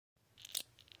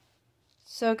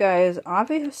So guys,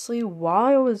 obviously while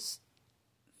I was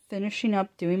finishing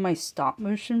up doing my stop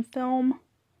motion film,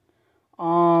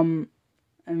 and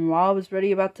while I was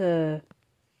about to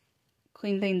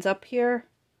clean things up here,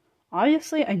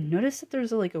 obviously I noticed that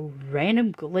there's like a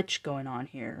random glitch going on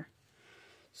here.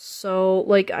 So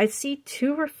like I see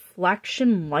two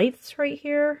reflection lights right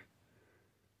here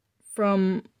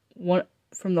from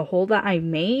the hole that I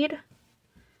made.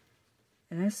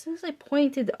 And as soon as I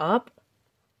pointed up,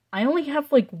 I only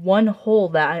have like one hole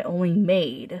that I only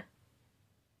made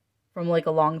from like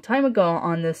a long time ago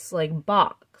on this like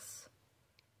box.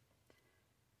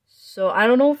 So I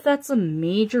don't know if that's a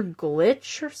major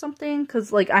glitch or something,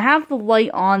 cause like I have the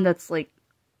light on that's like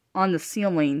on the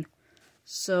ceiling.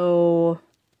 So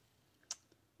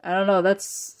I don't know, that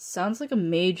sounds like a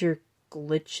major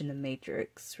glitch in the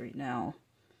Matrix right now.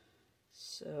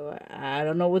 So I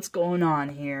don't know what's going on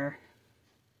here.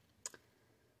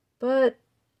 But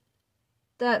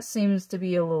that seems to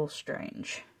be a little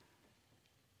strange.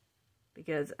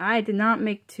 Because I did not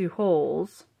make two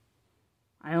holes.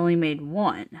 I only made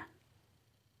one.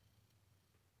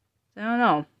 I don't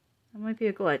know. That might be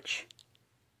a glitch.